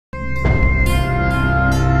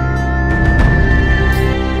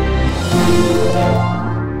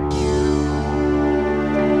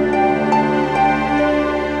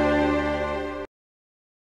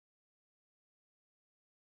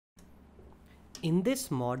In this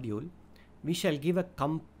module, we shall give a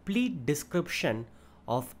complete description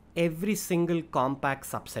of every single compact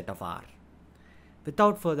subset of R.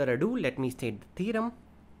 Without further ado, let me state the theorem.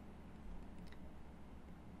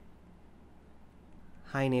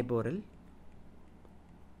 Heine Borel.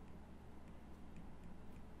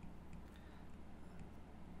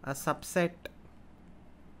 A subset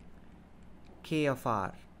K of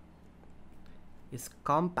R is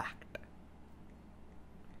compact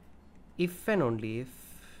if and only if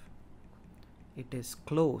it is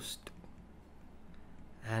closed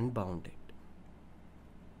and bounded.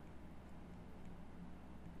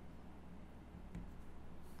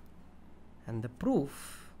 And the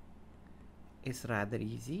proof is rather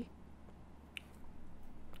easy.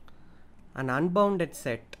 An unbounded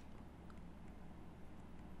set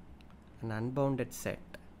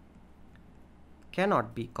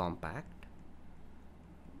cannot be compact.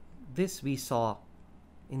 This we saw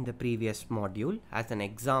in the previous module as an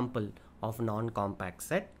example of non-compact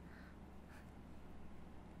set.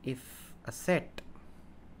 If a set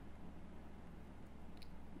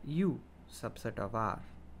U subset of R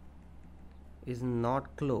is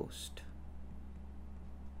not closed.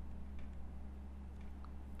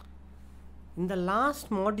 In the last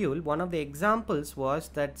module, one of the examples was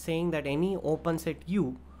that saying that any open set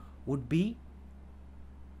U would be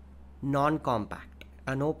non-compact.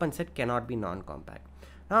 An open set cannot be non-compact.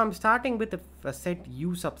 Now I'm starting with if a set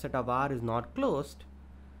U subset of R is not closed,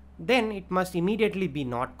 then it must immediately be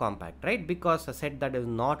not compact, right? Because a set that is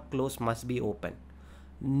not closed must be open.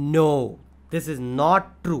 No, this is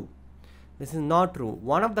not true. This is not true.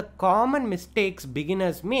 One of the common mistakes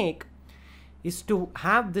beginners make is to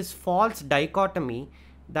have this false dichotomy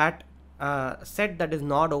that a set that is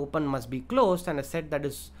not open must be closed and a set that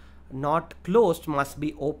is not closed must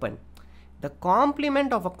be open. The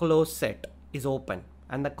complement of a closed set is open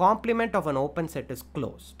and the complement of an open set is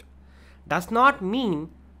closed. Does not mean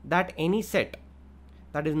that any set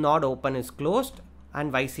that is not open is closed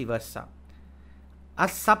and vice versa. A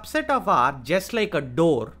subset of R, just like a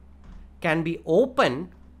door, can be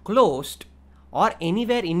open, closed, or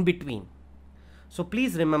anywhere in between. So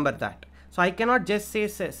please remember that. So I cannot just say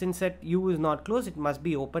since set U is not closed, it must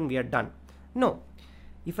be open, we are done. No.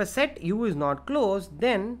 If a set U is not closed,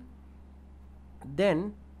 then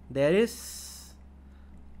there is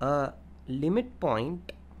a limit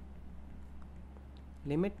point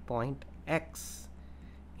X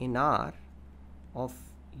in R of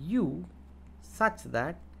U such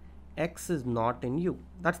that X is not in U.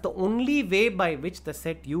 That's the only way by which the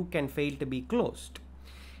set U can fail to be closed.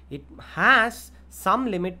 It has some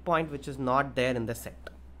limit point which is not there in the set.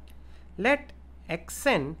 Let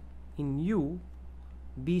Xn in U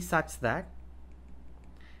be such that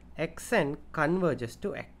Xn converges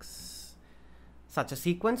to X. Such a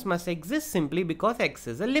sequence must exist simply because X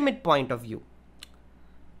is a limit point of U.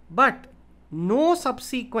 But no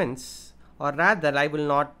subsequence, or rather I will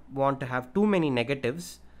not want to have too many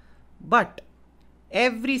negatives, but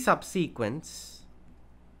every subsequence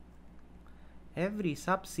of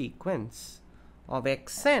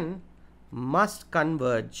Xn must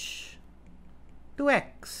converge to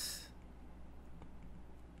X.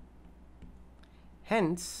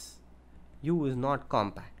 Hence, U is not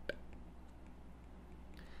compact.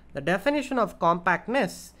 The definition of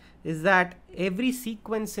compactness is that every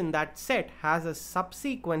sequence in that set has a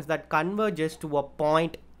subsequence that converges to a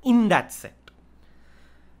point in that set.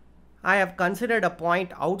 I have considered a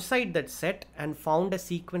point outside that set and found a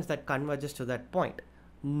sequence that converges to that point.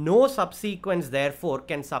 No subsequence therefore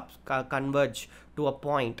can converge to a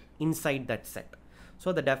point inside that set.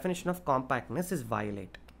 So the definition of compactness is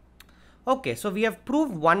violated. Okay, so we have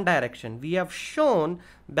proved one direction. We have shown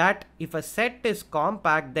that if a set is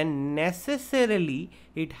compact, then necessarily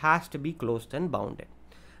it has to be closed and bounded.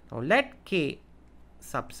 Now let K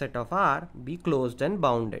subset of R be closed and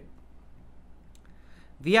bounded.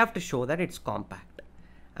 We have to show that it's compact.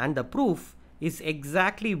 And the proof is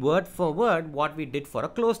exactly word for word what we did for a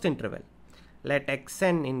closed interval. Let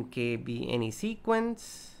Xn in K be any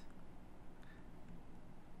sequence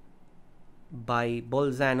by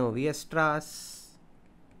Bolzano-Weierstrass.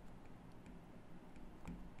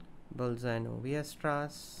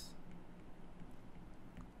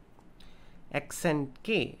 Xn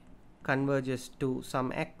K converges to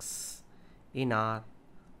some X in R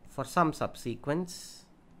for some subsequence.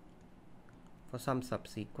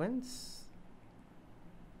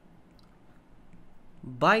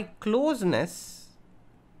 By closeness,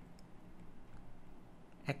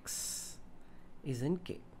 X is in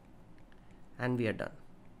K. And we are done.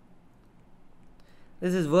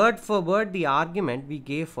 This is word for word the argument we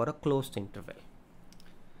gave for a closed interval.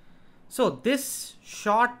 So this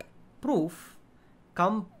short proof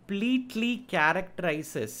completely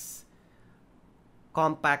characterizes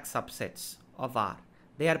compact subsets of R.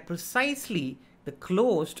 They are precisely the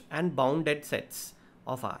closed and bounded sets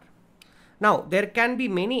of R. Now, there can be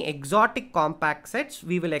many exotic compact sets.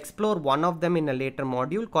 We will explore one of them in a later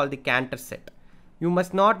module called the Cantor set. You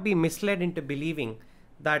must not be misled into believing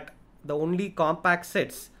that the only compact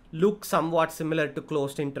sets look somewhat similar to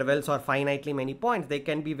closed intervals or finitely many points. They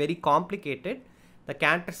can be very complicated. The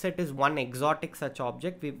Cantor set is one exotic such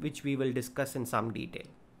object which we will discuss in some detail.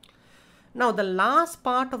 Now, the last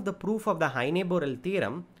part of the proof of the Heine Borel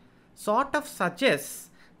theorem sort of suggests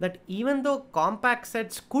that even though compact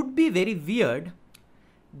sets could be very weird,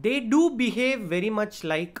 they do behave very much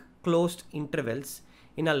like closed intervals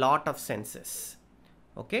in a lot of senses.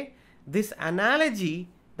 Okay, this analogy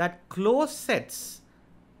that closed sets,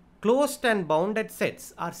 closed and bounded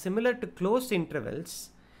sets are similar to closed intervals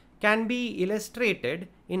can be illustrated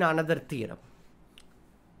in another theorem.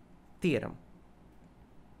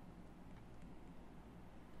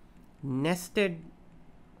 Nested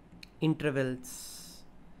intervals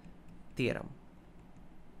theorem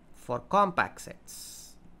for compact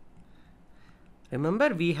sets. Remember,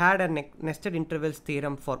 we had a nested intervals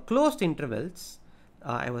theorem for closed intervals.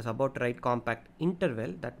 I was about to write compact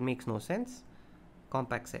interval. That makes no sense.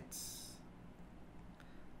 Compact sets.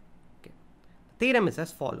 Okay. The theorem is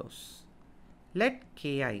as follows. Let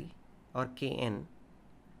Ki or Kn,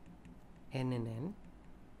 n in n,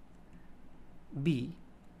 be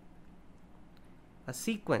a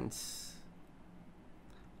sequence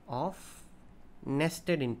of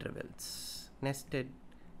nested intervals.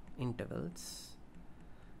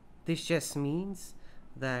 This just means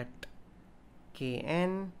that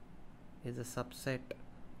Kn is a subset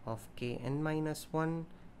of Kn minus 1,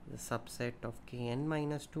 is a subset of Kn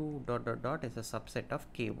minus 2, dot dot dot is a subset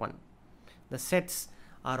of K1. The sets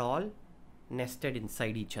are all nested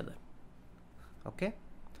inside each other. Okay,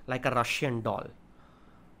 like a Russian doll.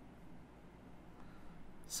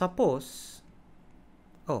 Suppose,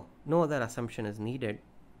 oh, no other assumption is needed.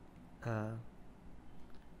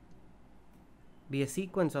 Be a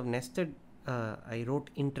sequence of nested, I wrote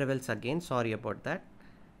intervals again, sorry about that.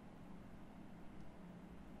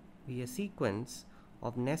 Be a sequence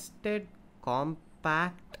of nested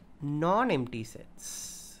compact non-empty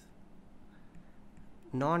sets.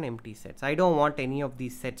 Non-empty sets. I don't want any of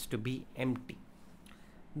these sets to be empty.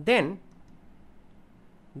 Then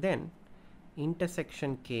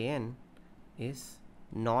intersection Kn is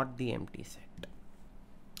not the empty set.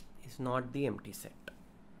 Is not the empty set.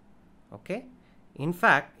 Okay. In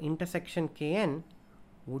fact, intersection Kn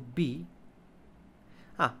would be,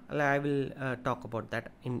 I will talk about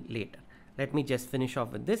that in later. Let me just finish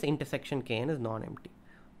off with this. Intersection Kn is non-empty.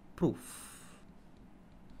 Proof.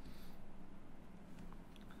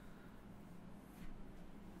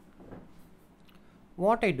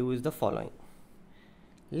 What I do is the following.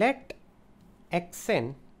 Let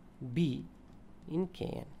Xn be in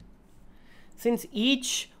Kn. Since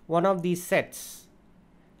each one of these sets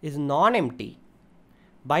is non-empty,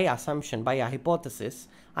 by assumption, by a hypothesis,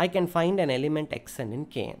 I can find an element Xn in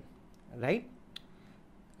Kn, right?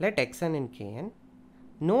 Let Xn in Kn.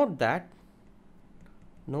 Note that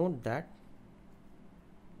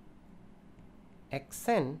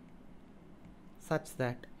Xn such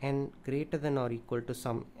that n greater than or equal to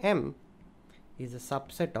some m is a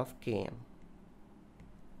subset of Km,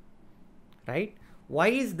 right? Why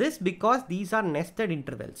is this? Because these are nested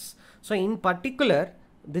intervals. So in particular,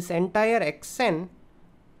 this entire Xn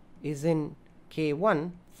is in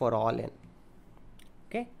K1 for all n.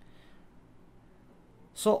 Okay.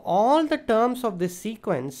 So all the terms of this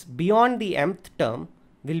sequence beyond the mth term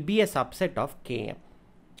will be a subset of Km.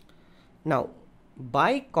 Now,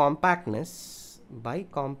 by compactness,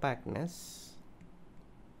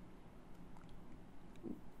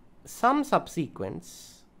 some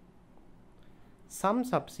subsequence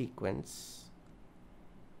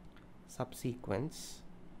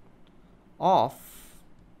of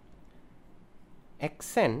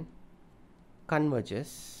Xn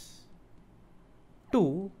converges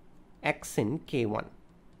to X in K1,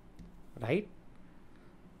 right?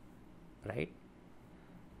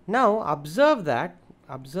 Now observe that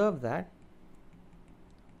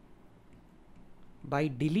by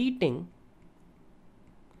deleting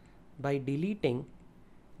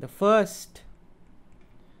the first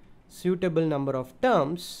suitable number of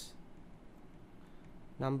terms,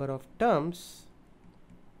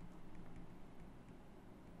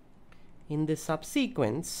 in the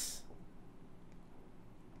subsequence,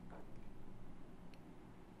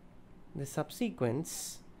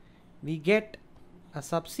 we get a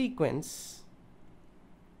subsequence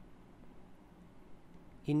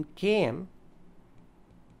in Km,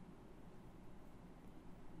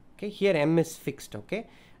 okay, here M is fixed, okay,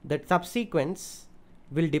 that subsequence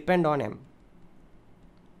will depend on M.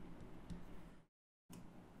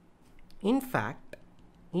 In fact,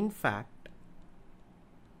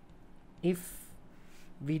 if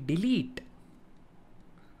we delete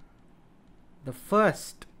the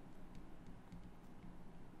first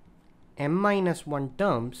M minus 1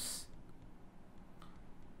 terms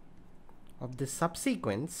of the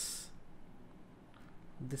subsequence,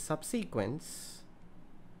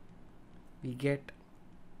 we get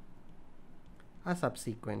a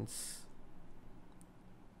subsequence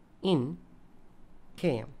in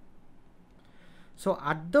Km. So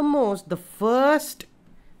at the most, the first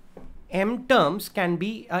M terms can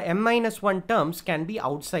be M minus 1 terms can be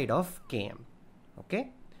outside of Km.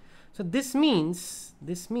 Okay, so this means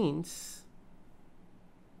this new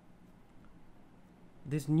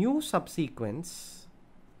subsequence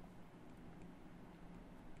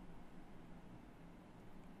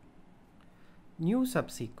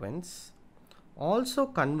also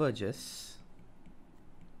converges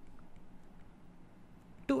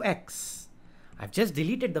to X. I've just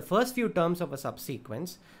deleted the first few terms of a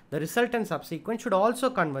subsequence. The resultant subsequence should also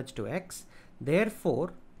converge to X.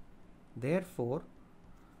 Therefore,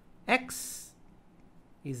 X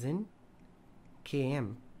is in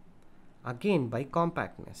Km, again by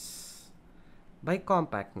compactness.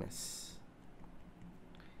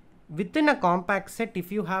 Within a compact set,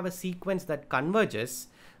 if you have a sequence that converges,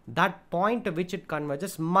 that point at which it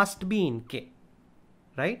converges must be in K,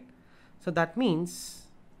 right? So that means,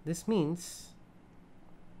 this means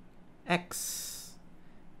X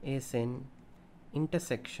is in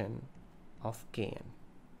intersection of Kn,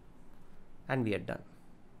 and we are done.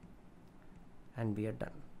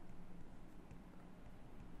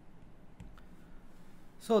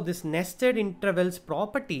 So this nested intervals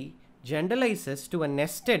property generalizes to a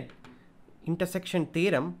nested intersection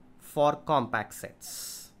theorem for compact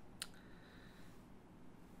sets.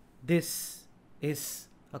 This is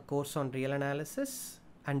a course on real analysis,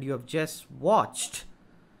 and you have just watched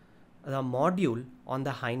the module on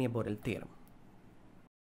the Heine Borel theorem.